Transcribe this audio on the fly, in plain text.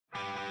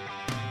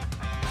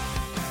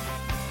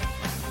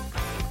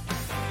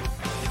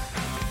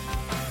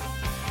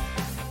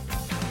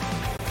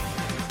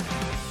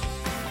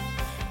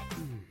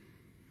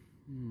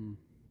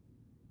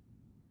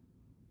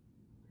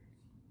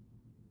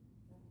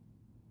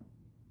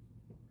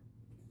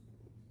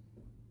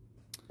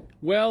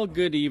Well,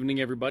 good evening,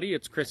 everybody.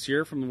 It's Chris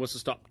here from the Whistle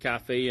Stop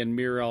Cafe in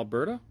Mirror,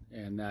 Alberta,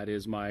 and that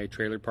is my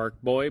trailer park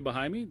boy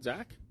behind me,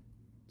 Zach.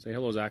 Say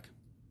hello, Zach.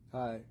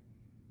 Hi.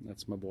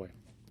 That's my boy.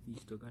 You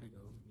still gotta go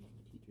meet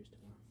the teachers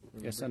tomorrow.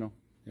 Remember? Yes, I know.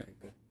 Yeah. Okay,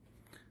 good.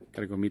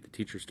 Gotta go meet the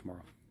teachers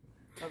tomorrow.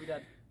 Love you,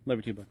 Dad. Love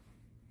you too,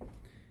 bud.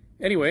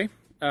 Anyway,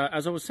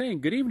 as I was saying,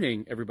 good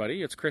evening,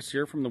 everybody. It's Chris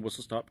here from the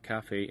Whistle Stop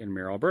Cafe in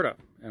Mirror, Alberta.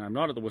 And I'm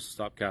not at the Whistle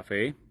Stop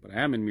Cafe, but I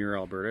am in Mirror,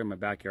 Alberta, in my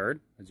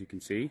backyard, as you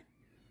can see.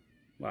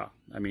 Wow,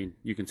 I mean,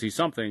 you can see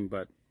something,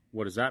 but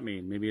what does that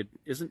mean? Maybe it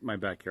isn't my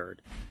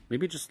backyard.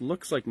 Maybe it just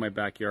looks like my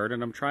backyard,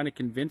 and I'm trying to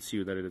convince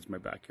you that it is my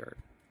backyard.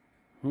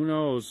 Who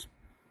knows?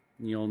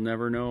 You'll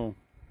never know.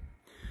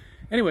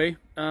 Anyway,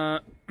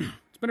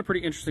 it's been a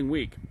pretty interesting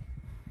week.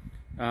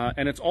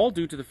 And it's all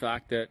due to the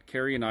fact that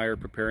Carrie and I are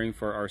preparing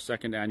for our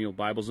second annual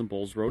Bibles and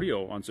Bowls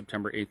Rodeo on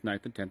September 8th,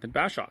 9th, and 10th in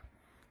Bashaw.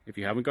 If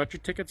you haven't got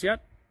your tickets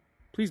yet,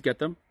 please get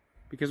them,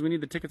 because we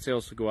need the ticket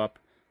sales to go up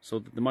so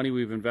that the money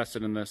we've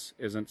invested in this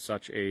isn't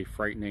such a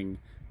frightening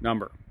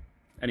number.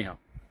 Anyhow,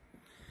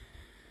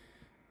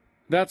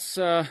 that's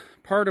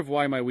part of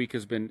why my week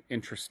has been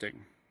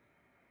interesting.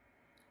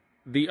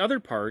 The other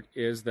part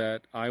is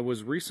that I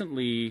was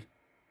recently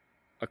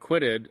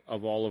acquitted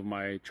of all of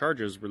my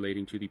charges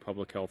relating to the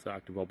Public Health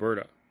Act of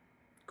Alberta.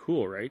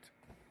 Cool, right?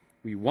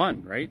 We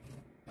won, right?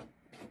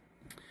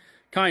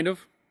 Kind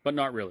of, but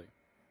not really.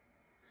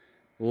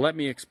 Let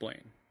me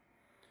explain.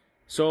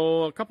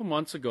 So a couple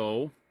months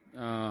ago,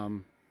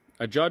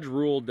 a judge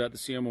ruled that the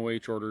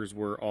CMOH orders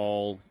were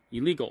all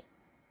illegal,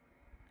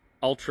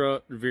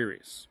 ultra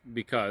vires,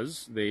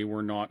 because they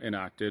were not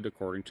enacted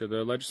according to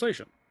the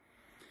legislation.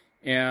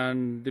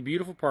 And the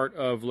beautiful part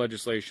of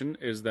legislation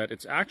is that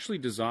it's actually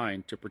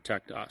designed to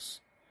protect us.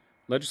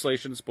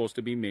 Legislation is supposed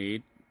to be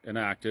made,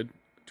 enacted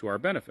to our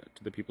benefit,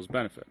 to the people's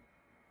benefit.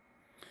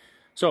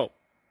 So,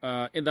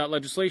 in that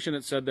legislation,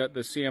 it said that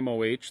the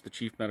CMOH, the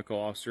Chief Medical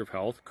Officer of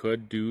Health,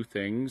 could do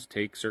things,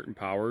 take certain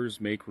powers,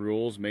 make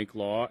rules, make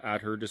law at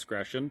her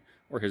discretion,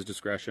 or his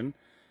discretion,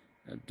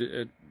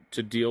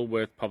 to deal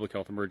with public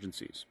health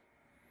emergencies.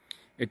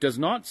 It does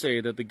not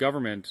say that the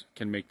government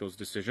can make those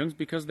decisions,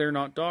 because they're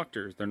not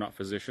doctors, they're not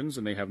physicians,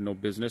 and they have no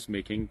business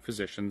making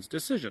physicians'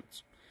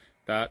 decisions.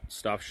 That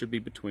stuff should be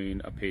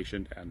between a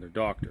patient and their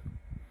doctor.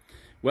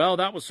 Well,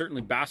 that was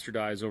certainly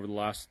bastardized over the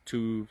last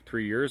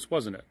 2-3 years,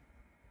 wasn't it?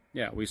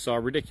 Yeah, we saw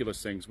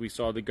ridiculous things. We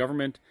saw the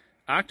government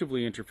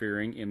actively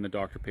interfering in the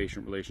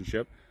doctor-patient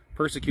relationship,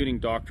 persecuting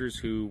doctors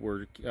who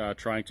were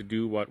trying to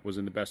do what was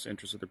in the best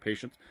interest of their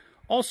patients.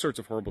 All sorts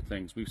of horrible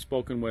things. We've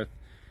spoken with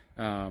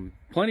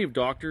plenty of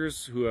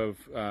doctors who have,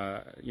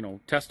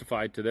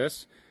 testified to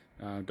this.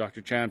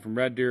 Dr. Chan from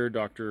Red Deer,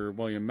 Dr.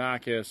 William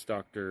Mackis,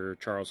 Dr.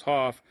 Charles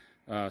Hoff,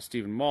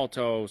 Stephen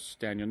Maltos,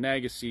 Daniel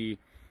Nagasse,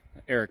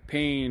 Eric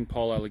Payne,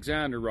 Paul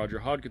Alexander, Roger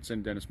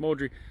Hodgkinson, Dennis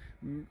Modry.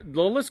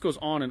 The list goes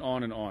on and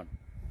on and on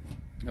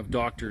of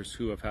doctors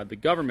who have had the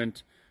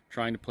government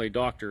trying to play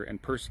doctor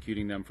and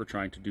persecuting them for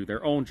trying to do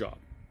their own job.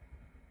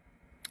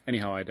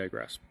 Anyhow, I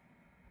digress.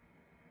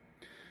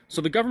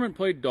 So the government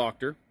played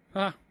doctor.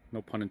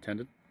 No pun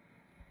intended.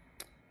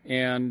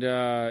 And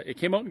it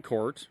came out in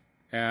court,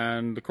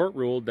 and the court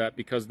ruled that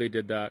because they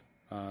did that,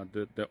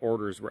 the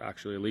orders were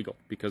actually illegal,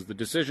 because the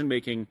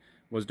decision-making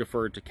was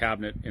deferred to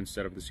cabinet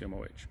instead of the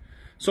CMOH.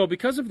 So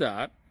because of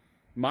that,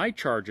 my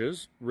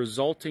charges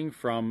resulting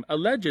from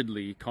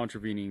allegedly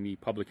contravening the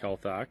Public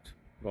Health Act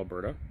of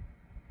Alberta,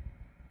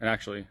 and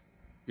actually,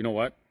 you know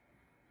what?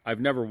 I've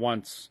never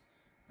once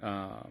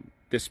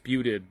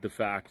disputed the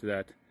fact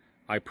that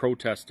I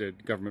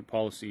protested government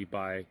policy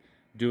by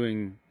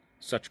doing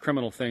such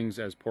criminal things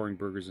as pouring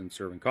burgers and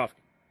serving coffee.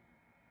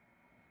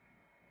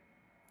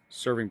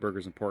 Serving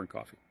burgers and pouring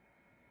coffee.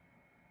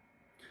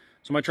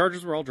 So my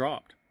charges were all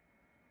dropped.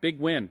 Big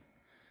win.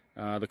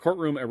 The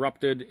courtroom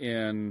erupted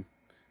in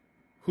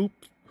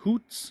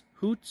hoots,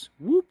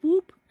 whoop,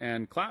 whoop,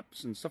 and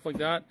claps and stuff like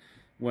that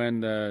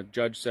when the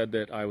judge said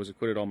that I was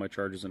acquitted of all my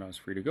charges and I was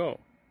free to go.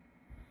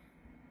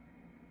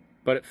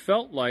 But it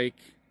felt like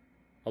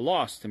a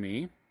loss to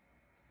me,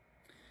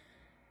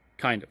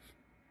 kind of.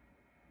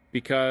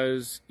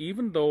 Because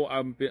even though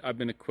I've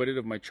been acquitted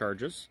of my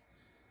charges,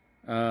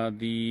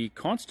 the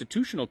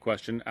constitutional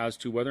question as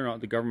to whether or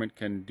not the government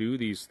can do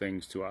these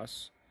things to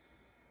us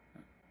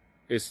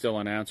is still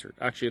unanswered.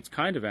 Actually, it's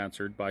kind of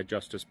answered by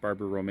Justice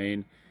Barbara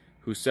Romaine,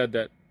 who said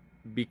that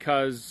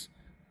because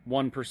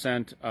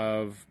 1%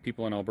 of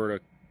people in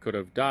Alberta could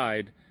have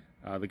died,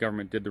 the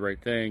government did the right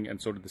thing, and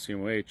so did the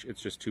CMOH.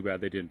 It's just too bad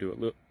they didn't do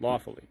it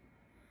lawfully.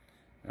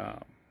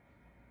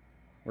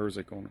 Where was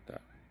I going with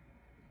that?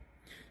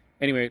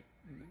 Anyway,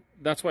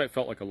 that's why it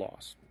felt like a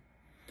loss.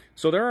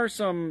 So there are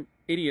some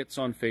idiots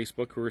on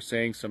Facebook who are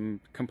saying some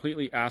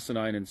completely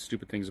asinine and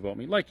stupid things about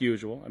me, like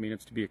usual. I mean,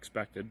 it's to be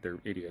expected. They're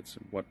idiots.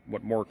 What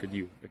more could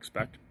you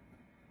expect?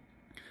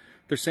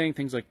 They're saying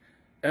things like,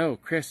 oh,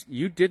 Chris,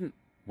 you didn't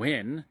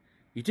win.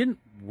 You didn't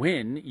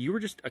win. You were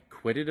just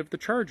acquitted of the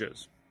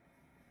charges.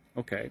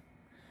 Okay.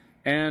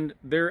 And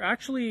they're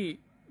actually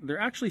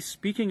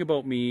speaking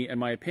about me and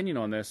my opinion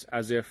on this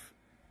as if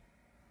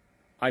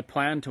I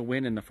planned to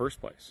win in the first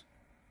place.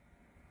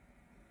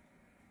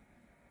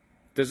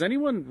 Does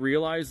anyone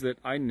realize that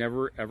I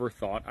never ever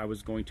thought I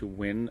was going to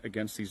win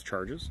against these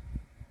charges?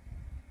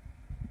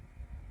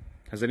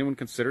 Has anyone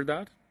considered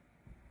that?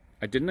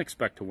 I didn't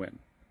expect to win.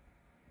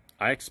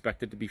 I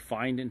expected to be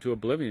fined into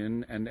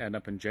oblivion and end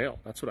up in jail.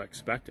 That's what I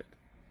expected.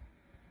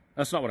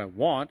 That's not what I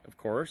want, of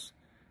course,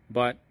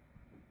 but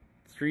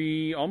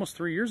almost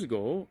 3 years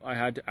ago, I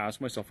had to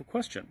ask myself a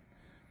question.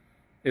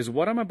 Is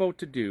what I'm about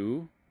to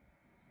do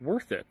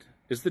worth it?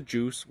 Is the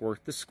juice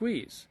worth the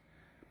squeeze?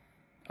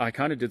 I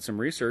kind of did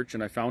some research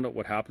and I found out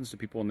what happens to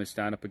people when they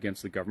stand up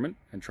against the government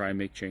and try and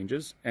make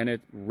changes, and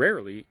it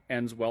rarely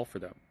ends well for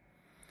them.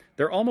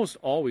 They're almost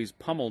always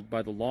pummeled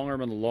by the long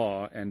arm of the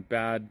law and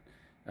bad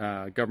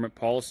government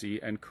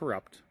policy and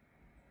corrupt,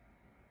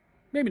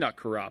 maybe not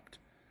corrupt,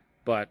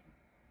 but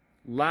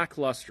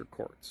lackluster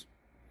courts.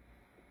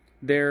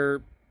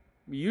 They're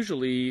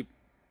usually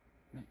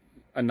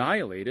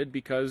annihilated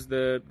because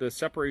the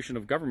separation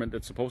of government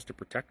that's supposed to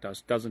protect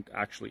us doesn't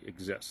actually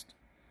exist.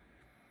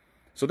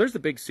 So there's the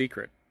big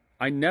secret.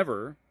 I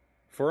never,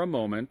 for a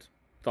moment,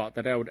 thought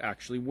that I would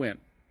actually win.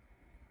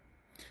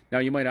 Now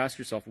you might ask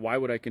yourself, why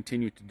would I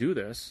continue to do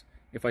this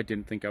if I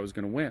didn't think I was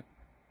going to win?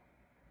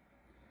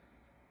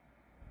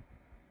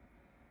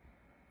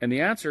 And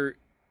the answer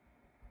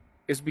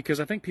is because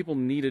I think people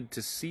needed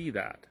to see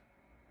that.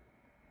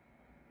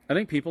 I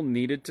think people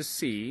needed to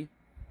see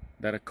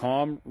that a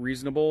calm,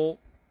 reasonable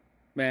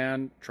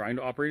man trying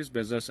to operate his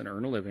business and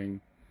earn a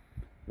living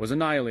was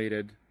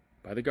annihilated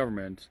by the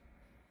government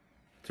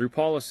through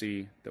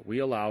policy that we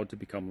allowed to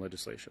become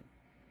legislation.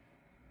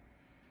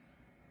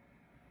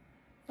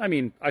 I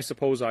mean, I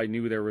suppose I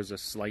knew there was a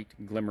slight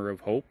glimmer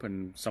of hope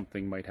and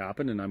something might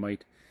happen and I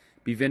might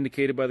be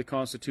vindicated by the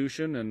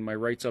Constitution and my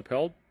rights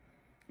upheld,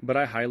 but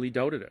I highly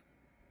doubted it.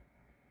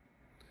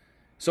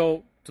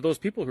 So, to those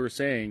people who are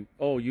saying,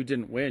 oh, you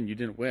didn't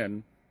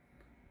win,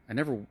 I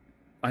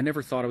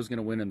never thought I was going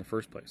to win in the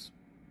first place.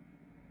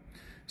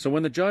 So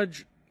when the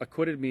judge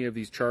acquitted me of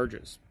these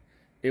charges,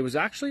 it was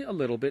actually a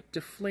little bit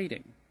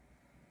deflating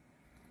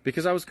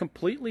because I was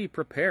completely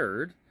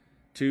prepared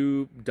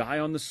to die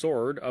on the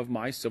sword of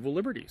my civil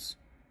liberties.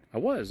 I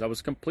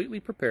was completely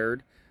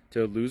prepared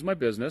to lose my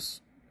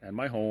business and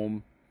my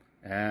home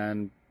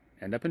and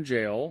end up in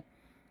jail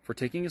for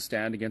taking a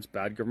stand against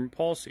bad government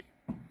policy.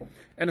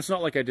 And it's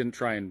not like I didn't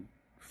try and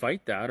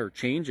fight that or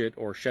change it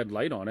or shed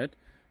light on it.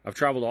 I've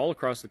traveled all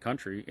across the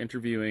country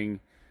interviewing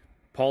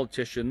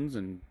politicians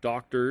and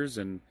doctors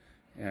and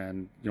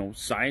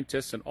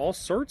scientists and all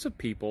sorts of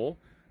people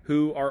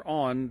who are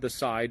on the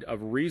side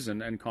of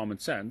reason and common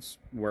sense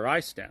where I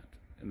stand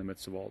in the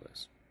midst of all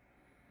this.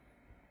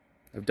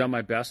 I've done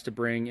my best to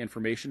bring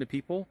information to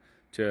people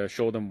to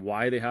show them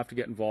why they have to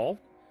get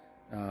involved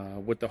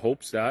with the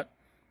hopes that,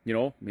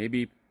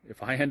 maybe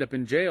if I end up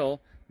in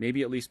jail,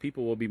 maybe at least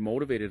people will be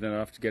motivated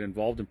enough to get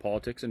involved in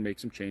politics and make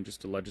some changes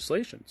to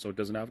legislation so it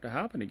doesn't have to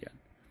happen again.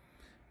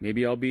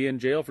 Maybe I'll be in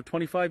jail for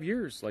 25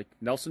 years like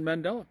Nelson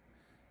Mandela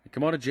and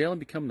come out of jail and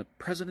become the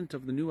president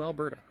of the new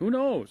Alberta. Who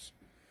knows?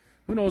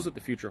 Who knows what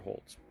the future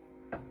holds?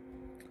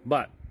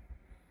 But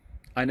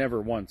I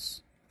never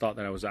once thought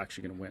that I was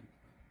actually going to win.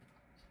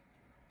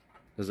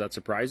 Does that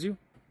surprise you?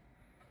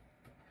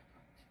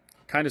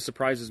 Kind of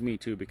surprises me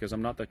too, because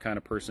I'm not the kind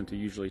of person to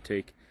usually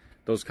take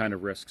those kind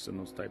of risks and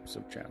those types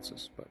of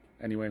chances. But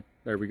anyway,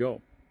 there we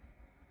go.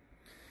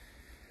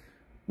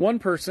 One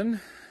person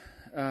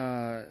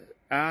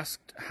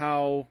asked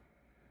how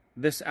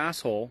this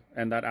asshole,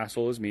 and that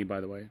asshole is me,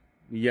 by the way.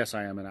 Yes,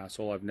 I am an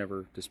asshole. I've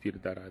never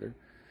disputed that either.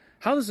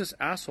 How does this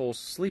asshole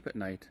sleep at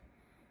night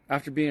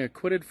after being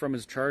acquitted from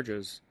his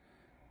charges,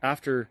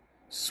 after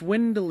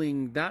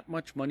swindling that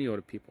much money out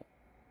of people?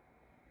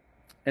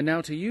 And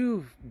now to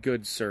you,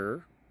 good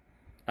sir,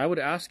 I would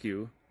ask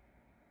you,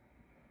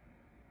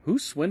 who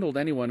swindled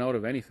anyone out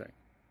of anything?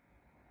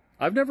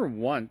 I've never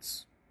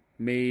once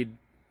made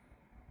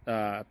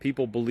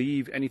people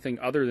believe anything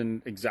other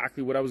than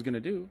exactly what I was going to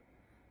do.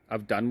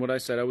 I've done what I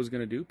said I was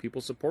going to do.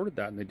 People supported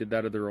that, and they did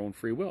that of their own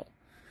free will.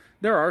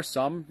 There are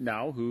some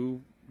now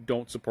who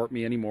don't support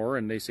me anymore,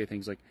 and they say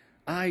things like,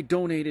 I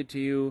donated to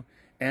you,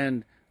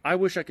 and I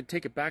wish I could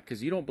take it back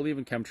because you don't believe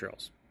in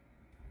chemtrails.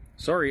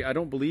 Sorry, I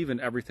don't believe in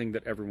everything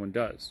that everyone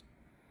does.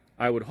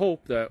 I would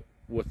hope that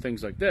with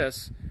things like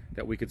this,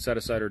 that we could set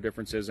aside our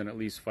differences and at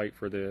least fight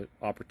for the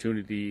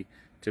opportunity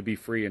to be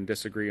free and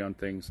disagree on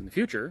things in the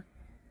future.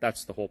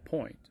 That's the whole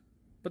point.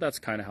 But that's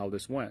kind of how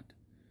this went.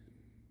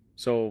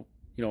 So,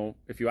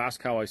 if you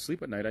ask how I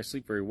sleep at night, I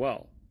sleep very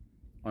well.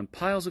 On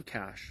piles of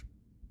cash.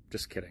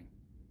 Just kidding.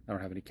 I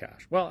don't have any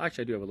cash. Well,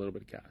 actually, I do have a little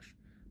bit of cash.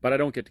 But I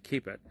don't get to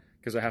keep it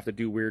because I have to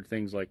do weird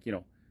things like,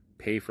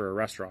 pay for a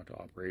restaurant to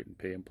operate and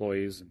pay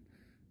employees and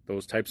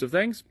those types of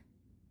things.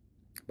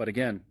 But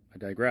again, I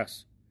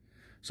digress.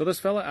 So this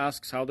fella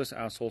asks how this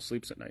asshole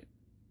sleeps at night.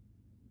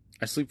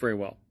 I sleep very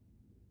well.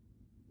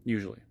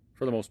 Usually,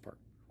 for the most part.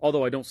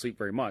 Although I don't sleep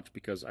very much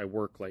because I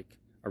work like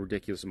a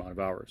ridiculous amount of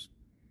hours.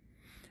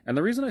 And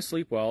the reason I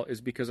sleep well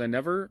is because I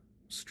never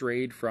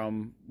strayed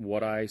from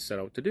what I set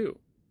out to do.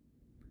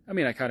 I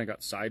mean, I kind of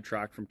got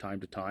sidetracked from time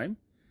to time,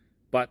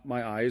 but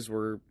my eyes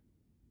were,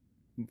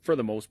 for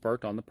the most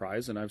part, on the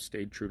prize, and I've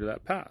stayed true to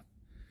that path.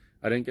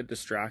 I didn't get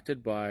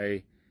distracted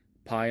by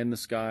pie in the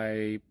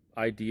sky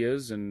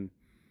ideas and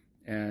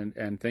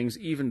things,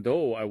 even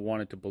though I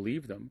wanted to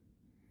believe them.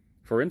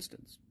 For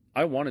instance,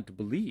 I wanted to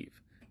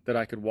believe that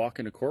I could walk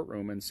in a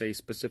courtroom and say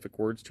specific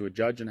words to a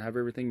judge and have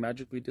everything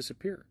magically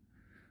disappear.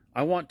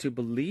 I want to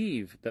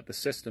believe that the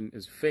system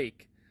is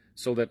fake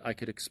so that I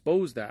could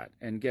expose that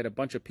and get a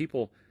bunch of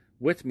people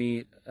with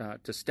me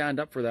to stand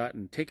up for that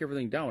and take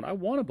everything down. I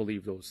want to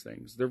believe those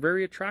things. They're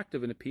very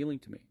attractive and appealing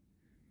to me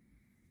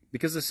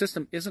because the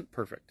system isn't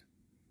perfect.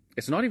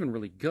 It's not even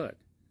really good.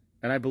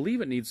 And I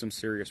believe it needs some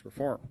serious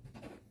reform.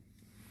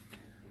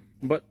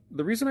 But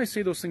the reason I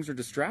say those things are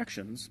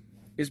distractions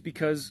is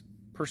because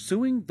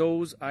pursuing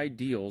those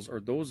ideals or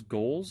those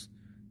goals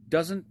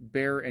doesn't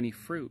bear any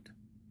fruit.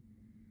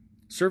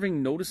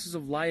 Serving notices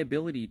of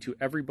liability to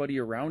everybody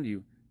around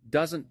you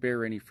doesn't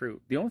bear any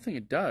fruit. The only thing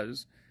it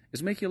does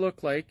is make you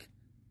look like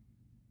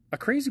a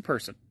crazy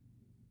person.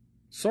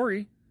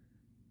 Sorry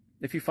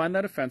if you find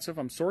that offensive.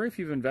 I'm sorry if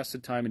you've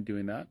invested time in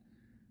doing that.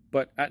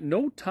 But at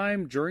no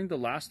time during the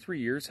last 3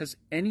 years has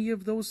any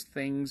of those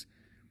things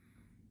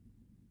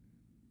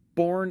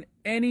borne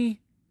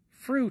any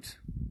fruit.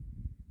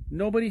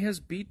 Nobody has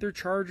beat their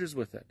charges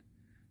with it.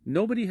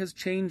 Nobody has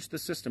changed the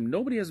system.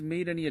 Nobody has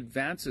made any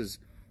advances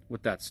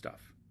with that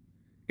stuff.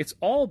 It's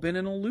all been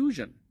an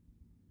illusion.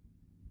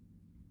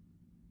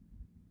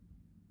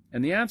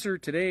 And the answer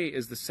today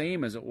is the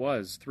same as it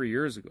was 3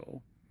 years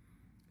ago.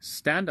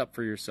 Stand up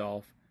for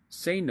yourself,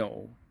 say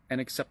no, and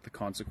accept the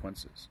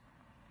consequences.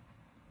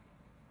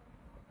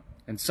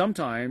 And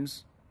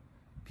sometimes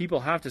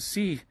people have to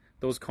see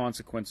those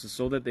consequences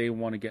so that they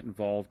want to get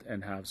involved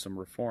and have some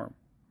reform.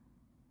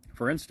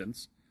 For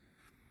instance,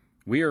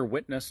 we are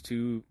witness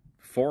to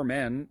 4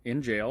 men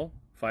in jail,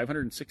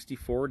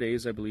 564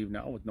 days, I believe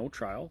now, with no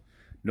trial,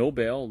 no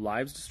bail,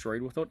 lives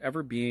destroyed without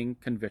ever being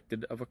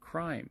convicted of a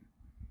crime.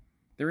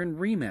 They're in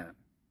remand.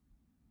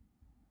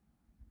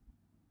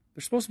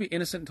 They're supposed to be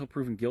innocent until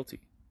proven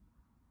guilty.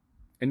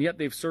 And yet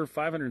they've served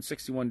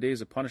 561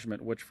 days of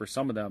punishment, which for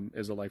some of them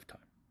is a lifetime.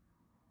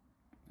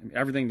 I mean,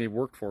 everything they've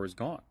worked for is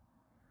gone.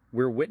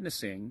 We're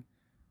witnessing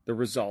the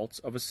results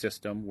of a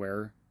system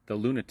where the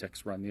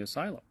lunatics run the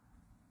asylum.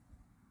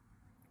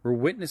 We're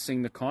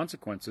witnessing the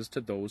consequences to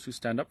those who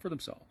stand up for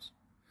themselves.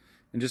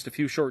 In just a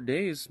few short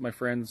days, my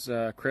friends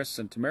Chris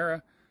and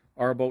Tamara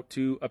are about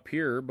to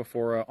appear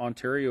before an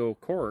Ontario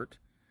court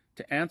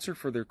to answer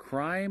for their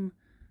crime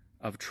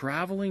of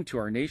traveling to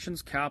our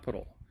nation's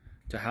capital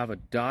to have a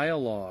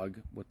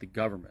dialogue with the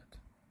government.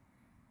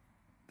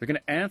 They're going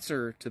to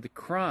answer to the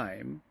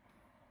crime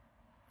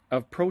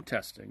of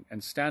protesting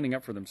and standing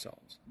up for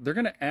themselves. They're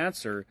going to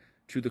answer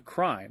to the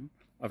crime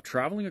of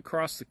traveling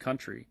across the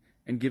country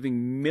and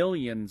giving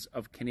millions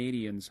of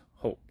Canadians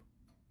hope.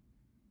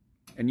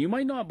 And you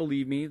might not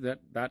believe me that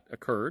that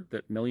occurred,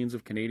 that millions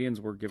of Canadians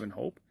were given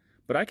hope,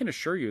 but I can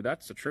assure you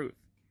that's the truth.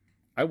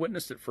 I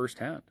witnessed it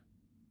firsthand.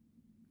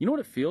 You know what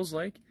it feels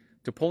like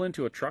to pull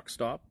into a truck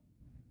stop,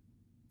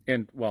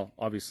 and, well,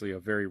 obviously a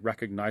very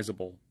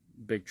recognizable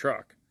big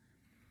truck,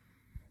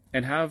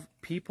 and have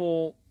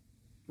people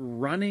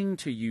running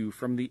to you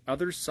from the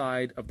other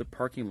side of the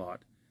parking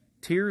lot,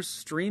 tears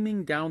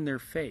streaming down their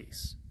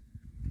face,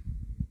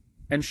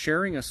 and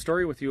sharing a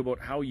story with you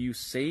about how you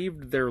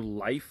saved their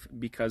life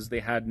because they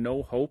had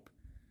no hope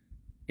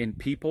in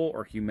people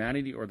or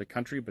humanity or the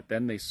country, but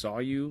then they saw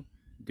you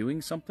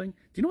doing something. Do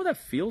you know what that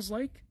feels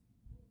like?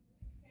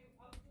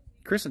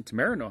 Chris and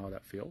Tamara know how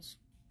that feels.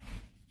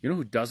 You know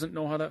who doesn't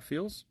know how that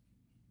feels?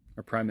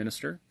 Our Prime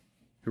Minister,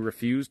 who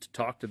refused to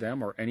talk to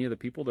them or any of the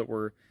people that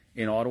were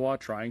in Ottawa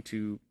trying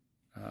to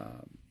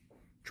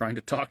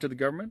talk to the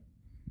government.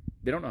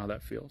 They don't know how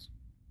that feels.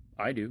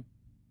 I do.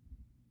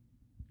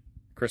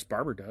 Chris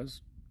Barber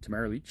does.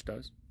 Tamara Leach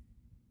does.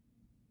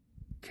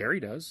 Carrie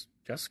does.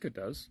 Jessica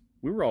does.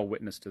 We were all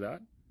witness to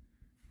that.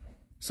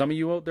 Some of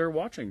you out there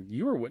watching,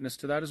 you were witness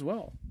to that as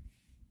well.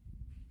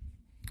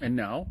 And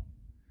now,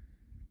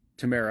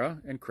 Tamara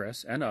and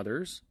Chris and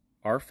others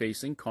are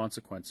facing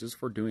consequences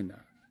for doing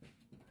that.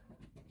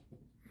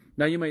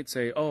 Now you might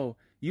say, oh,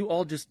 you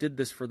all just did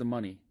this for the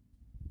money.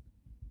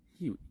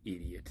 You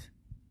idiot.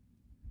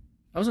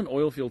 I was an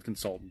oil field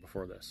consultant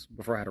before this,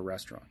 before I had a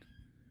restaurant.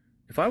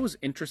 If I was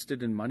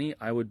interested in money,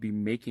 I would be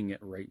making it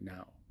right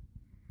now.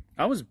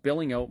 I was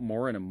billing out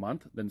more in a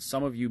month than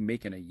some of you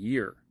make in a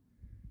year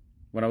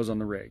when I was on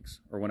the rigs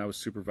or when I was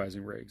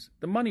supervising rigs.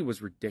 The money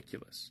was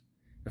ridiculous.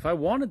 If I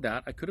wanted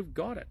that, I could have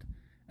got it.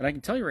 And I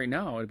can tell you right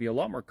now, it'd be a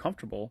lot more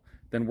comfortable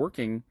than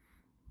working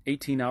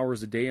 18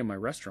 hours a day in my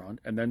restaurant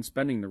and then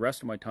spending the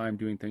rest of my time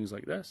doing things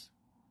like this.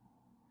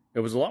 It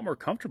was a lot more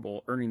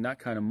comfortable earning that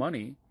kind of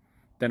money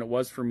than it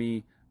was for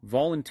me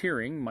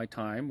volunteering my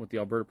time with the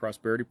Alberta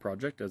Prosperity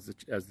Project as the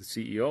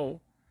CEO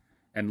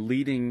and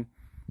leading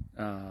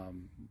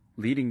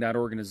that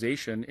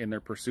organization in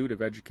their pursuit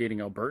of educating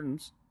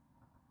Albertans.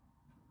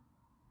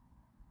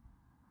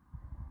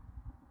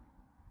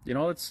 You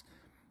know,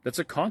 that's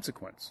a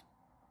consequence.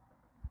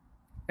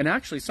 And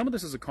actually, some of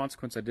this is a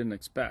consequence I didn't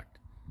expect.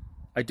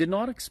 I did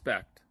not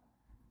expect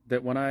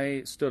that when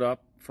I stood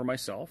up for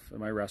myself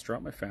and my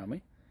restaurant, my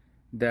family,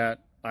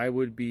 that I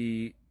would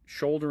be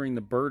shouldering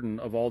the burden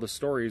of all the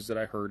stories that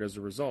I heard as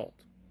a result.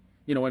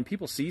 You know, when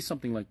people see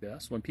something like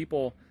this, when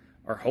people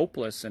are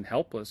hopeless and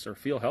helpless or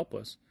feel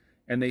helpless,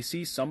 and they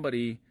see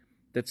somebody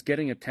that's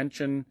getting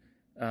attention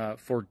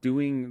for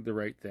doing the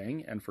right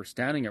thing and for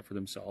standing up for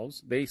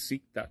themselves, they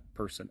seek that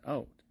person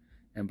out.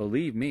 And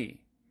believe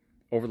me,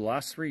 over the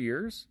last 3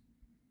 years,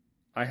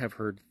 I have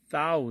heard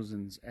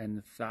thousands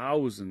and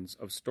thousands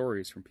of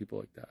stories from people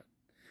like that.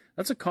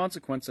 That's a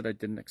consequence that I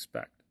didn't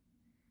expect.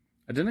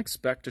 I didn't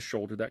expect to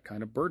shoulder that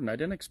kind of burden. I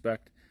didn't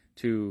expect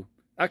to...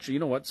 Actually, you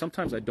know what?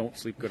 Sometimes I don't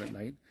sleep good at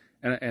night.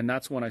 And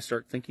that's when I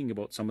start thinking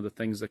about some of the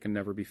things that can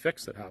never be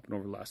fixed that happened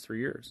over the last 3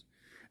 years.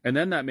 And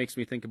then that makes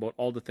me think about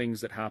all the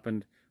things that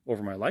happened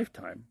over my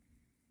lifetime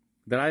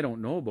that I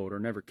don't know about or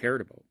never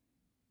cared about.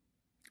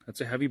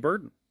 That's a heavy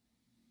burden.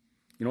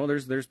 You know,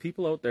 there's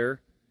people out there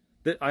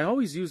that I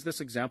always use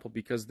this example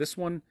because this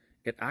one,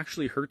 it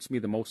actually hurts me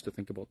the most to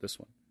think about this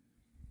one.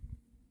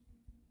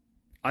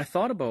 I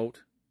thought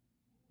about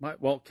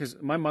because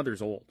my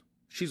mother's old.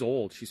 She's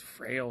old. She's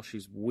frail.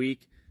 She's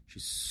weak.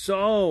 She's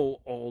so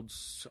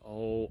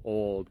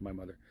old, my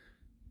mother.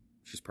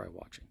 She's probably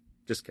watching.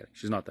 Just kidding.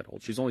 She's not that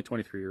old. She's only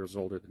 23 years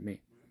older than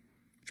me,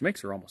 which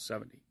makes her almost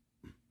 70.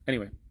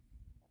 Anyway,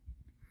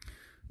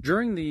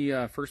 during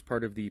the first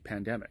part of the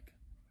pandemic,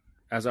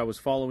 as I was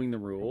following the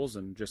rules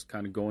and just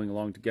kind of going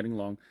along to getting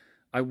along,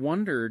 I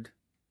wondered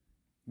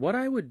what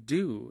I would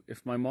do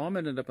if my mom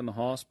ended up in the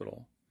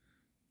hospital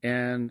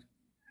and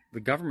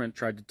the government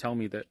tried to tell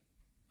me that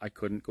I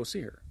couldn't go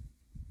see her.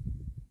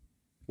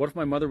 What if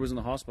my mother was in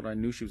the hospital and I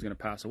knew she was going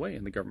to pass away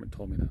and the government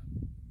told me that?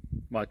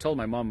 Well, I told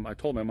my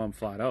mom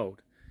flat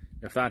out,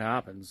 if that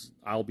happens,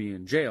 I'll be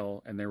in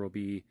jail and there will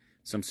be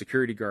some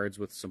security guards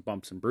with some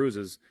bumps and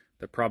bruises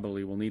that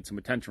probably will need some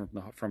attention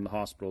from the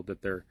hospital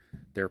that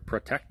they're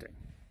protecting.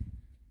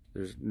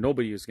 There's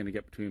nobody who's going to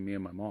get between me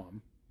and my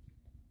mom.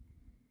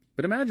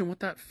 But imagine what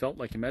that felt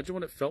like. Imagine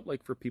what it felt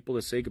like for people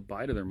to say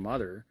goodbye to their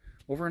mother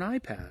over an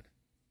iPad.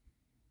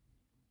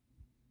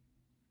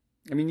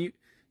 I mean,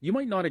 you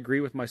might not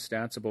agree with my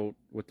stance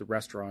with the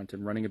restaurant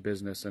and running a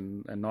business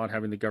and not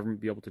having the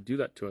government be able to do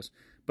that to us.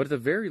 But at the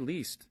very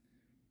least,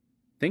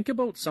 think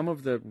about some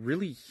of the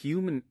really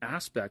human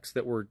aspects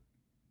that were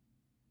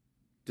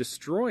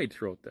destroyed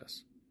throughout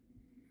this.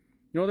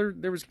 You know,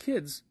 there was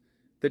kids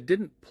that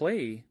didn't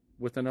play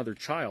with another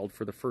child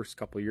for the first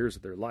couple of years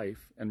of their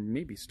life, and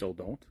maybe still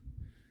don't.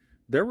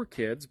 There were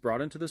kids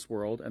brought into this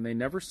world, and they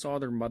never saw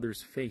their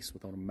mother's face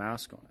without a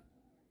mask on it.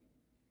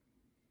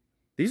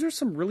 These are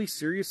some really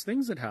serious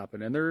things that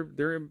happen, and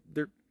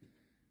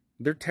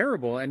they're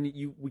terrible, and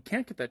we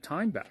can't get that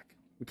time back.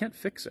 We can't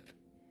fix it.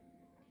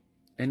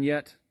 And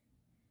yet,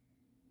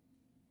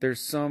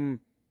 there's some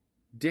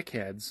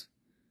dickheads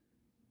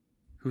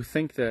who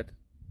think that,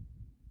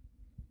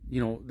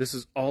 you know, this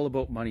is all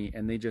about money,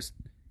 and they just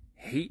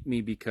hate me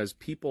because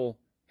people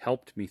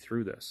helped me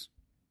through this.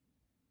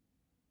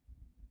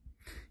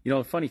 You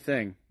know, the funny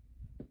thing,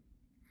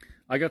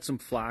 I got some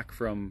flack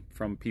from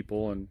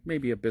people and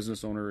maybe a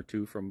business owner or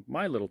two from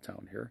my little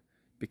town here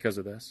because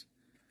of this.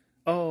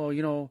 Oh,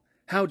 you know,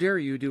 how dare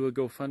you do a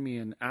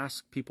GoFundMe and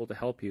ask people to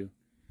help you?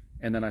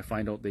 And then I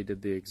find out they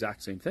did the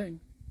exact same thing,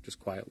 just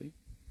quietly.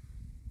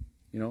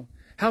 You know,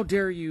 how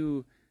dare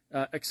you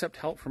accept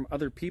help from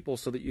other people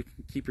so that you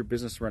can keep your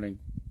business running?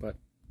 But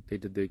they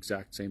did the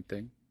exact same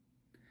thing.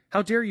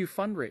 How dare you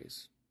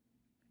fundraise?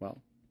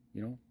 Well,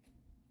 you know,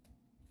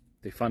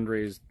 they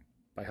fundraised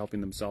by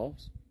helping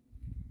themselves.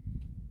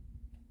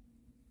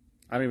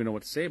 I don't even know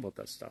what to say about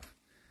that stuff.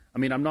 I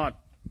mean, I'm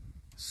not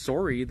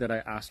sorry that I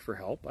asked for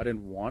help. I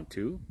didn't want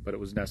to, but it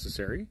was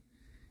necessary.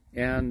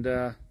 And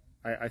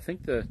I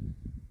think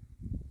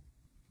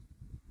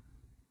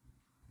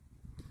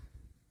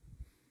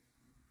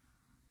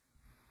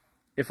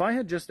if I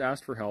had just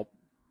asked for help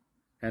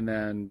and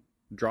then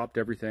dropped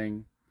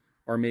everything,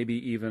 or maybe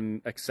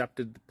even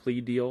accepted the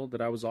plea deal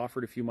that I was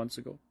offered a few months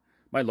ago,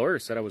 my lawyer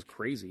said I was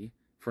crazy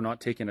for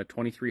not taking a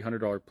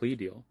 $2,300 plea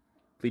deal.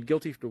 Plead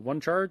guilty to one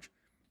charge,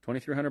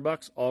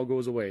 $2,300, all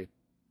goes away.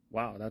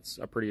 Wow, that's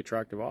a pretty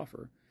attractive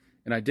offer.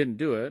 And I didn't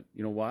do it.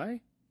 You know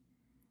why?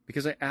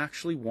 Because I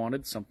actually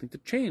wanted something to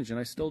change, and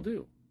I still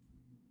do.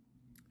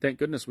 Thank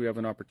goodness we have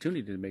an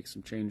opportunity to make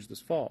some change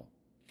this fall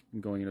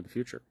and going into the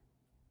future.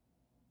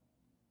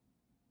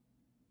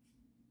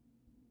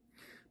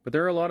 But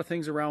there are a lot of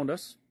things around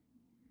us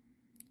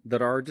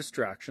that are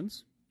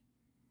distractions,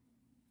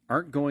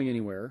 aren't going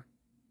anywhere,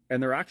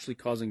 and they're actually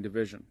causing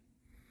division.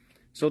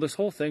 So this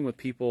whole thing with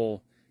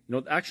people, you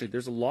know, actually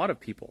there's a lot of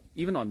people,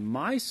 even on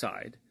my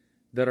side,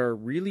 that are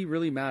really,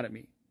 really mad at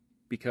me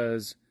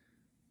because,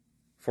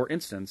 for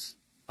instance,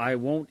 I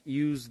won't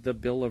use the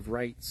Bill of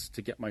Rights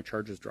to get my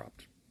charges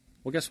dropped.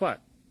 Well, guess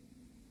what?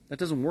 That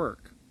doesn't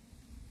work.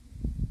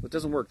 That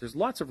doesn't work. There's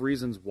lots of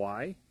reasons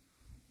why.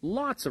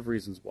 Lots of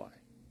reasons why.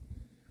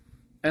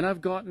 And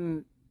I've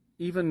gotten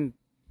even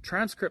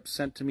transcripts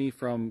sent to me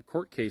from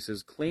court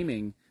cases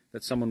claiming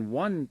that someone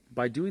won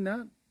by doing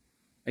that.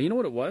 And you know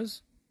what it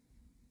was?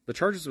 The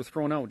charges were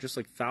thrown out just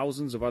like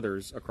thousands of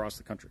others across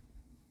the country.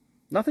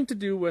 Nothing to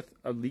do with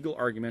a legal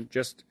argument,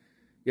 just,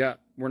 yeah,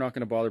 we're not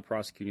going to bother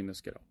prosecuting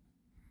this kiddo.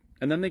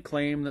 And then they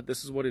claim that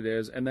this is what it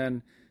is. And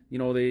then,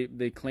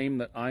 they claim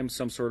that I'm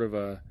some sort of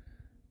a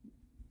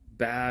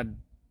bad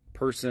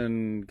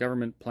person,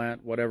 government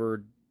plant,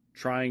 whatever,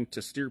 trying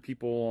to steer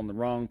people on the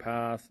wrong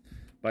path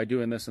by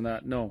doing this and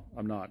that. No,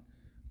 I'm not.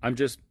 I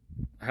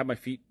have my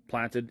feet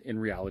planted in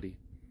reality.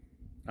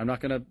 I'm not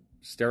going to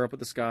stare up at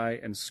the sky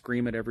and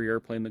scream at every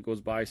airplane that goes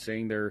by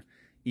saying they're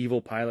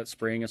evil pilot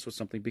spraying us with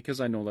something,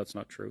 because I know that's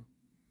not true.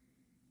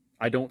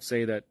 I don't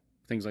say that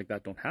things like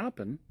that don't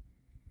happen,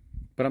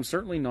 but I'm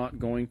certainly not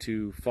going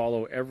to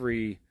follow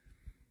every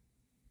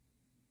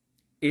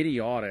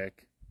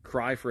idiotic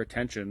cry for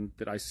attention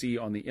that I see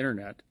on the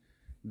internet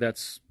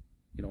that's,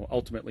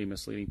 ultimately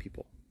misleading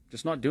people.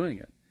 Just not doing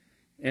it.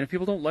 And if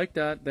people don't like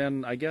that,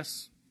 then I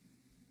guess,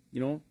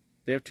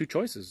 they have two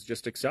choices.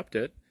 Just accept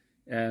it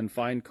and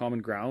find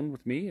common ground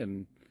with me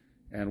and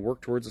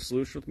work towards a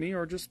solution with me,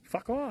 or just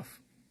fuck off.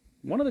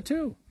 One of the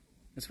two.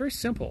 It's very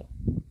simple.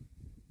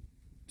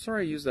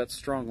 Sorry I use that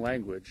strong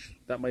language.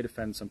 That might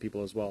offend some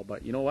people as well.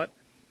 But you know what?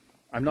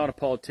 I'm not a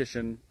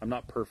politician. I'm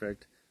not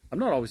perfect. I'm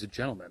not always a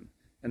gentleman.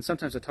 And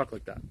sometimes I talk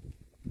like that.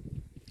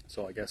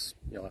 So I guess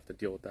you'll have to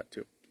deal with that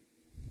too.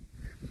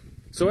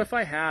 So if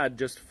I had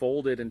just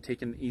folded and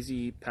taken an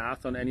easy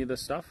path on any of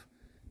this stuff,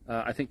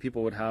 I think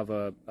people would have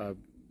a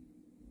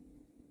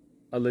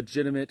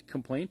legitimate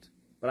complaint.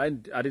 But I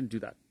didn't do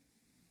that.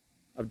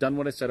 I've done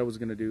what I said I was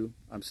going to do.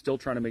 I'm still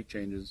trying to make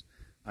changes.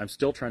 I'm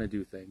still trying to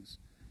do things.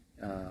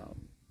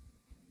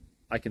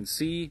 I can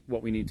see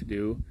what we need to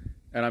do,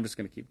 and I'm just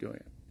going to keep doing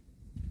it.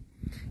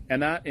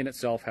 And that in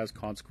itself has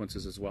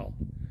consequences as well,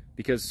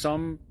 because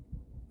some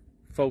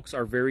folks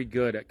are very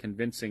good at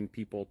convincing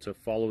people to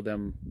follow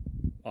them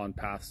on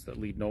paths that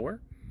lead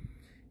nowhere.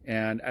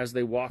 And as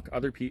they watch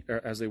other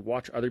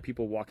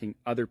people walking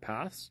other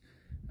paths,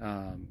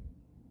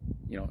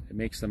 it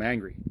makes them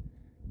angry.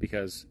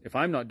 Because if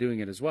I'm not doing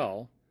it as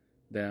well,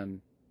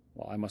 then,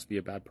 I must be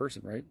a bad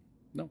person, right?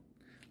 No.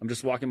 I'm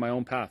just walking my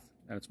own path,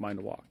 and it's mine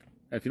to walk.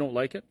 And if you don't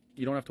like it,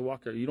 you don't have to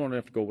walk, or you don't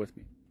have to go with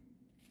me.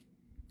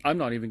 I'm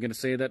not even going to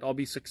say that I'll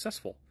be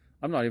successful.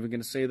 I'm not even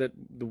going to say that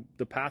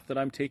the path that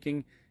I'm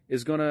taking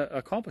is going to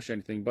accomplish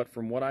anything. But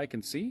from what I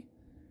can see,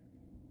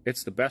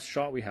 it's the best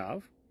shot we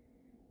have.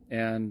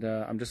 And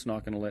I'm just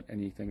not going to let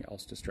anything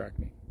else distract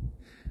me.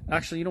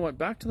 Actually, you know what?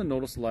 Back to the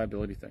notice of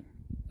liability thing.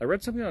 I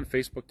read something on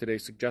Facebook today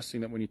suggesting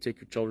that when you take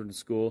your children to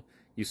school,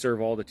 you serve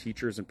all the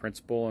teachers and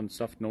principal and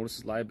stuff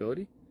notices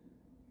liability.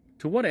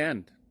 To what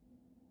end?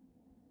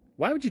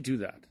 Why would you do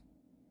that?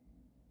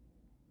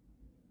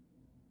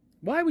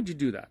 Why would you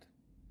do that?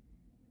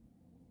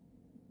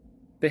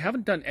 They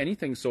haven't done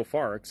anything so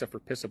far except for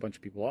piss a bunch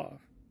of people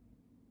off.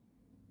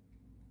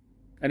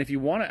 And if you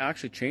want to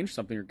actually change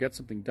something or get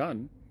something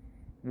done,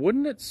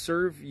 wouldn't it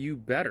serve you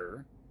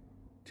better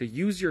to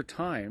use your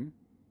time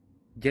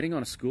getting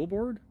on a school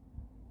board?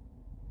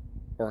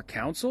 Or a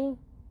council?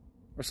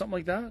 Or something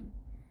like that?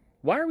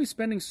 Why are we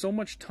spending so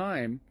much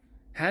time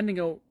handing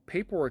out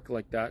paperwork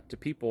like that to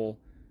people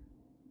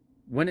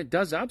when it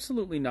does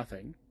absolutely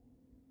nothing?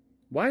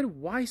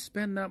 Why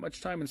spend that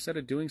much time instead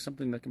of doing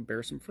something that can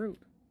bear some fruit?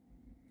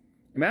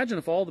 Imagine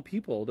if all the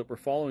people that were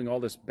following all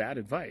this bad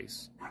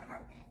advice...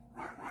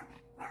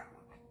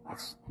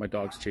 my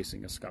dog's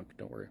chasing a skunk,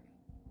 don't worry.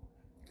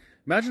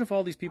 Imagine if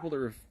all these people that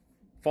were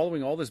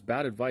following all this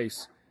bad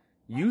advice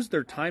used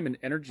their time and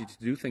energy to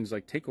do things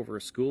like take over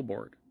a school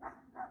board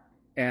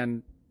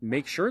and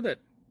make sure that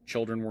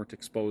children weren't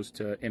exposed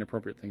to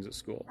inappropriate things at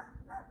school.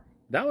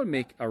 That would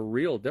make a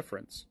real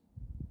difference.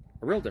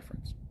 A real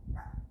difference.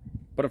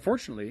 But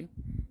unfortunately,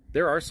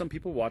 there are some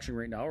people watching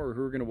right now or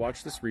who are going to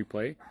watch this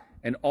replay,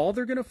 and all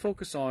they're going to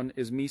focus on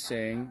is me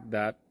saying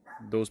that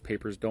those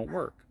papers don't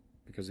work,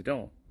 because they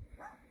don't.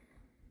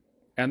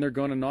 And they're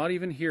going to not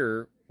even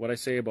hear what I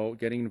say about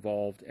getting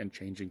involved and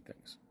changing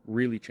things,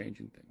 really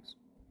changing things.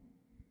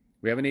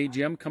 We have an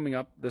AGM coming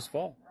up this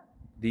fall.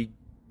 The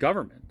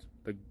government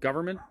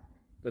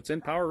that's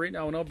in power right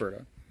now in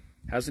Alberta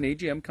has an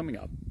AGM coming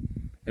up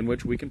in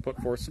which we can put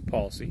forth some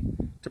policy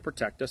to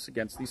protect us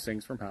against these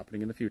things from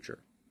happening in the future.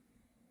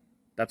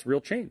 That's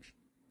real change.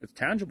 It's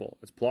tangible,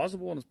 it's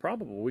plausible, and it's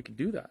probable we could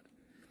do that.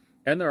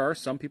 And there are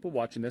some people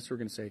watching this who are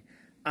going to say,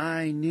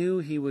 I knew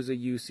he was a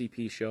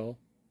UCP show.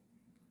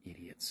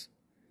 Idiots.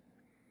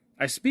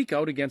 I speak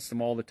out against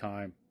them all the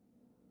time.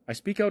 I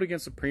speak out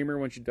against the Premier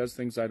when she does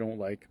things I don't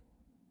like.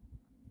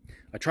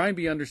 I try and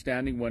be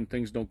understanding when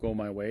things don't go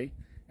my way,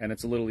 and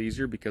it's a little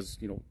easier because,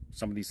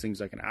 some of these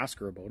things I can ask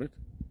her about it.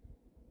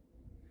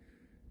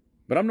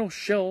 But I'm no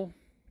shill,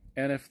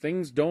 and if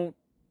things don't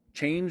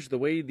change the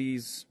way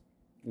these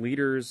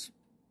leaders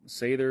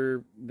say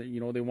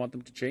they want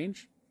them to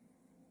change,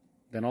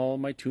 then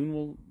my tune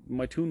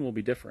will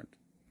be different.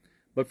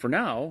 But for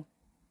now,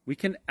 we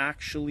can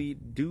actually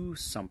do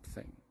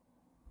something.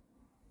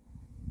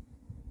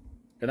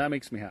 And that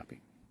makes me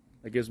happy.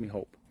 That gives me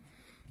hope.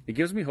 It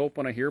gives me hope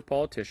when I hear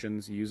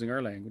politicians using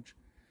our language.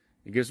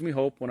 It gives me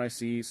hope when I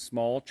see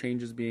small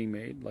changes being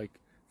made. Like,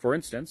 for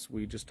instance,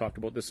 we just talked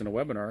about this in a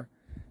webinar.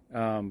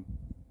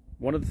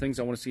 One of the things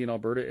I want to see in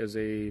Alberta is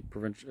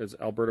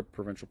Alberta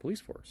Provincial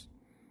Police Force.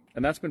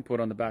 And that's been put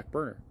on the back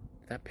burner.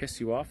 Did that piss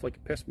you off like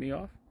it pissed me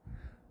off?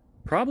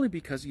 Probably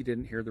because you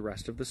didn't hear the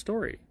rest of the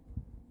story.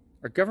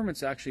 Our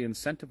government's actually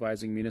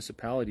incentivizing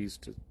municipalities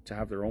to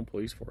have their own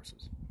police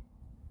forces.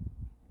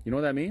 You know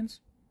what that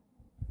means?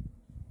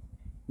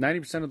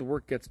 90% of the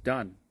work gets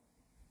done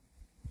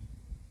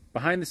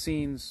behind the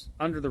scenes,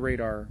 under the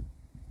radar,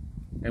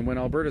 and when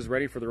Alberta's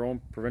ready for their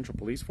own provincial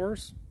police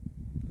force,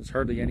 there's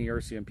hardly any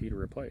RCMP to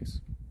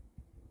replace.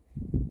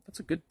 That's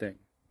a good thing.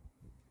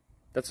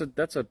 That's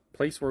a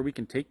place where we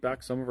can take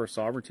back some of our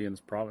sovereignty in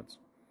this province.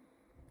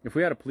 If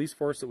we had a police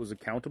force that was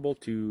accountable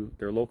to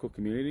their local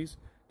communities,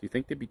 do you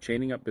think they'd be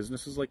chaining up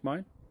businesses like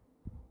mine?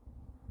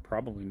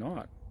 Probably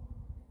not.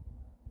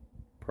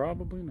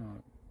 Probably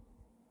not.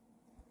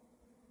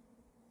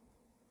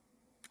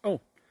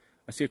 Oh,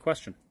 I see a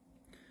question.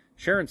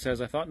 Sharon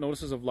says, I thought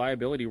notices of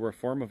liability were a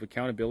form of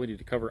accountability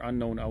to cover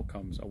unknown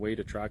outcomes, a way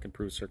to track and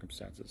prove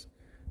circumstances.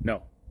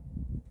 No.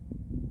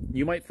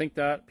 You might think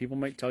that, people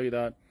might tell you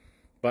that,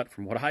 but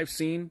from what I've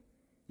seen,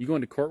 you go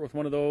into court with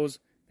one of those,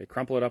 they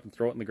crumple it up and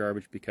throw it in the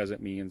garbage because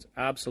it means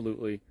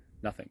absolutely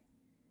nothing.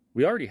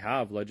 We already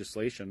have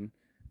legislation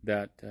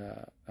that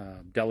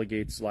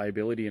delegates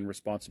liability and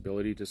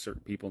responsibility to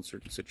certain people in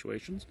certain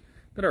situations.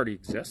 That already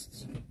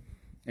exists.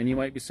 And you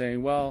might be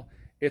saying, well,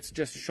 it's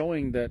just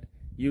showing that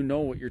you know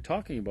what you're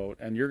talking about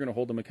and you're going to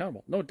hold them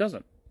accountable. No, it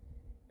doesn't.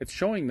 It's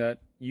showing that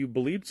you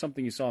believed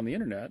something you saw on the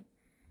internet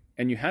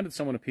and you handed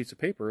someone a piece of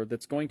paper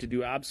that's going to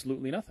do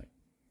absolutely nothing.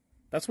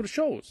 That's what it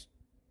shows.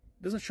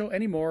 It doesn't show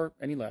any more,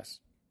 any less.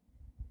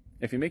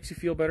 If it makes you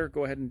feel better,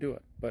 go ahead and do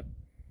it. But,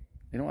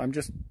 I'm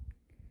just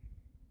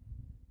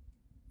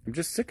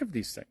sick of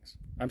these things.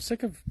 I'm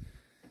sick of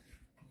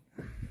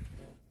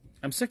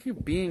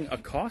being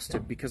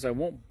accosted because I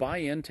won't buy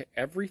into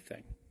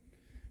everything.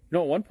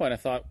 At one point I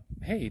thought,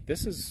 hey,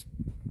 this is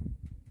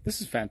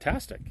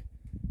fantastic.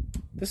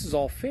 This is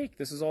all fake.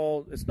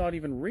 It's not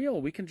even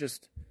real. We can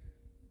just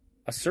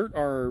assert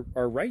our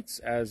rights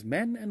as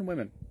men and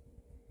women.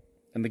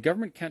 And the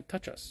government can't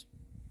touch us.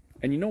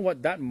 And you know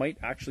what? That might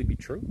actually be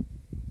true.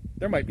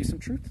 There might be some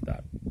truth to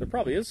that. There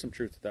probably is some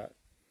truth to that.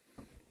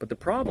 But the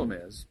problem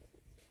is,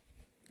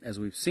 as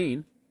we've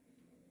seen,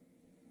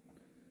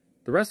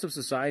 the rest of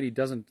society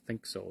doesn't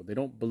think so. They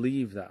don't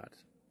believe that.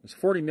 There's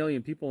 40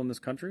 million people in this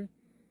country,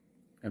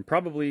 and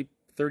probably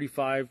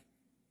 35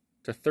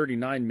 to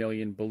 39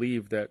 million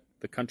believe that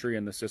the country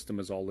and the system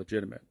is all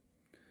legitimate.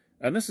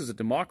 And this is a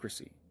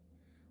democracy.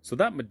 So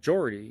that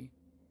majority,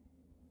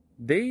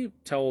 they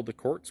tell the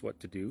courts what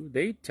to do.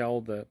 They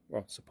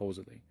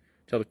supposedly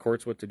tell the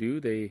courts what to do.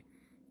 They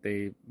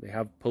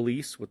have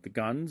police with the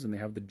guns and they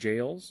have the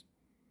jails.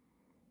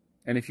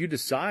 And if you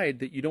decide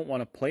that you don't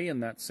want to play in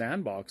that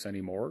sandbox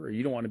anymore, or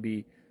you don't want to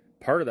be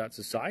part of that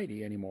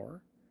society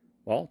anymore,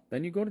 well,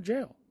 then you go to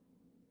jail.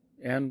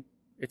 And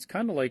it's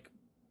kind of like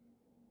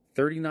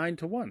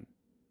 39-1.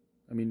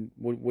 I mean,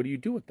 what do you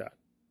do with that?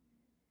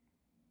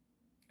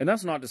 And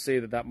that's not to say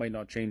that might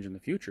not change in the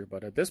future,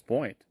 but at this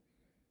point,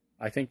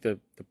 I think the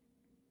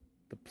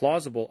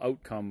plausible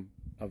outcome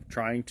of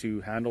trying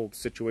to handle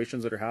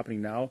situations that are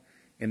happening now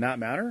in that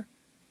manner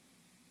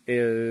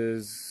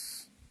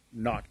is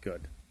not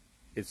good.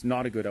 It's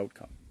not a good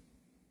outcome.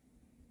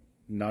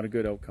 Not a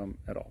good outcome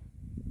at all.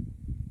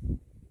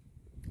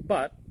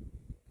 But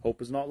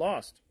hope is not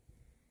lost.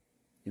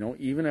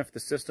 Even if the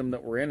system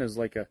that we're in is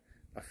like a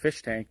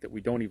fish tank that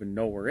we don't even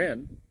know we're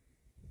in,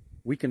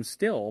 we can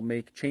still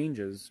make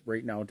changes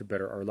right now to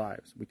better our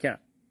lives. We can.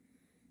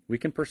 We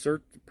can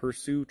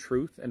pursue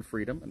truth and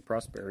freedom and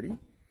prosperity,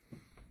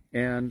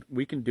 and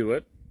we can do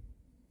it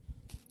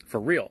for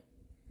real.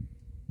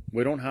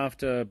 We don't have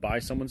to buy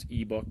someone's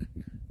ebook.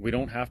 We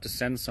don't have to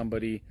send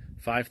somebody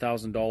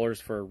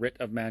 $5,000 for a writ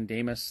of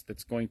mandamus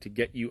that's going to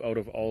get you out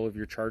of all of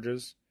your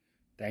charges.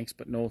 Thanks,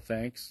 but no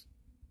thanks.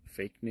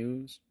 Fake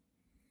news.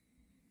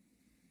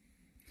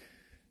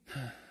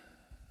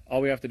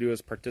 All we have to do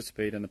is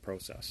participate in the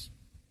process.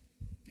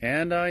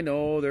 And I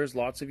know there's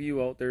lots of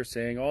you out there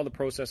saying, the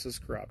process is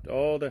corrupt.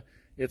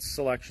 It's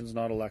elections,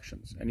 not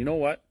elections. And you know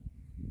what?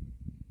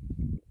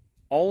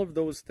 All of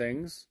those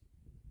things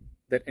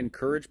that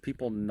encourage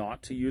people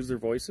not to use their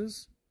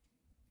voices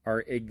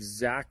are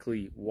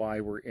exactly why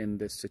we're in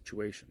this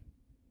situation.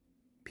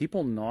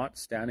 People not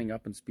standing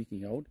up and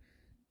speaking out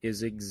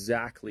is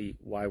exactly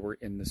why we're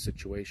in this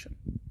situation.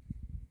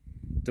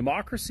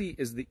 Democracy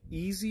is the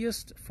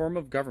easiest form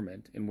of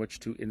government in which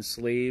to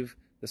enslave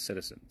the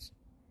citizens.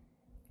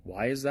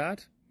 Why is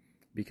that?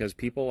 Because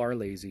people are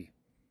lazy.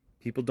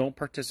 People don't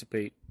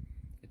participate.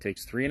 It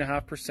takes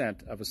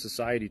 3.5% of a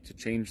society to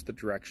change the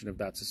direction of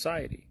that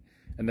society.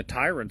 And the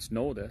tyrants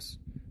know this.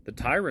 The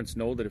tyrants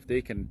know that if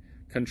they can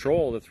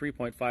control the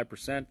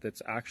 3.5%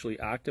 that's actually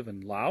active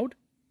and loud,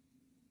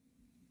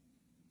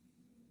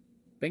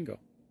 bingo.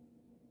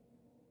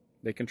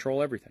 They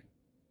control everything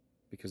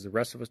because the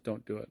rest of us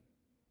don't do it.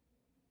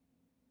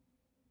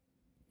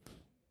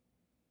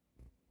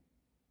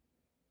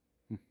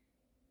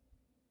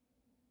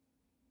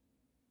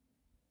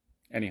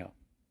 Anyhow,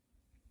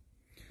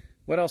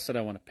 what else did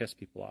I want to piss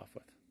people off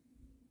with?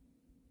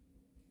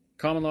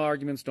 Common law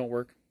arguments don't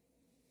work.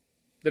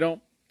 They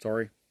don't.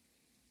 Sorry.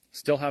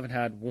 Still haven't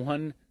had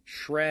one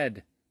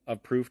shred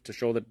of proof to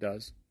show that it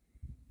does.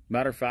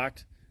 Matter of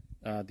fact,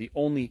 the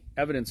only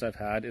evidence I've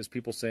had is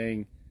people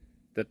saying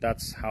that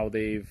that's how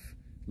they've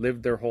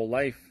lived their whole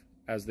life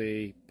as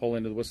they pull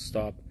into the whistle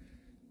stop,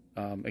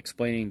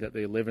 explaining that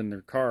they live in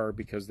their car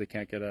because they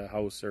can't get a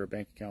house or a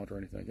bank account or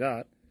anything like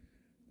that.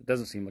 It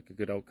doesn't seem like a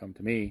good outcome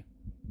to me.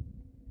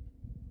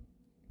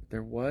 But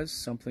there was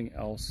something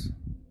else.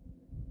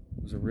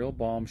 It was a real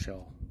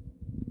bombshell.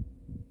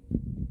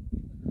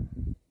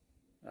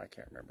 I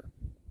can't remember.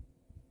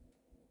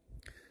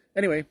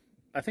 Anyway,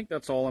 I think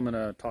that's all I'm going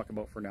to talk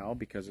about for now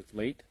because it's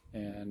late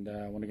and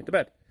I want to get to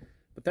bed.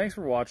 But thanks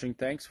for watching.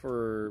 Thanks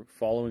for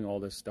following all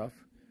this stuff.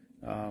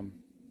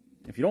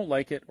 If you don't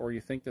like it or you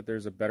think that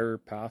there's a better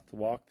path to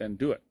walk, then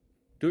do it.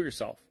 Do it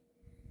yourself.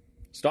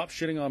 Stop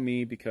shitting on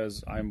me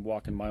because I'm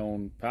walking my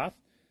own path.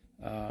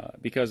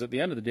 Because at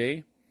the end of the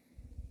day,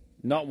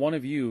 not one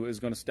of you is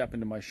going to step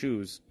into my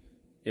shoes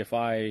if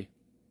I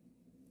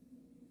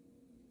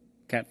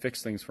can't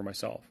fix things for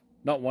myself.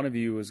 Not one of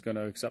you is going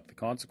to accept the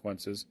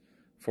consequences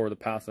for the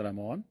path that I'm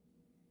on.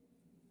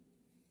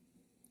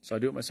 So I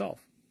do it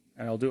myself.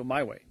 And I'll do it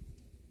my way.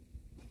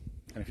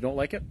 And if you don't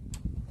like it,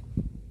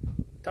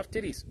 tough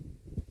titties.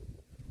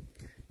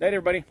 Night,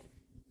 everybody.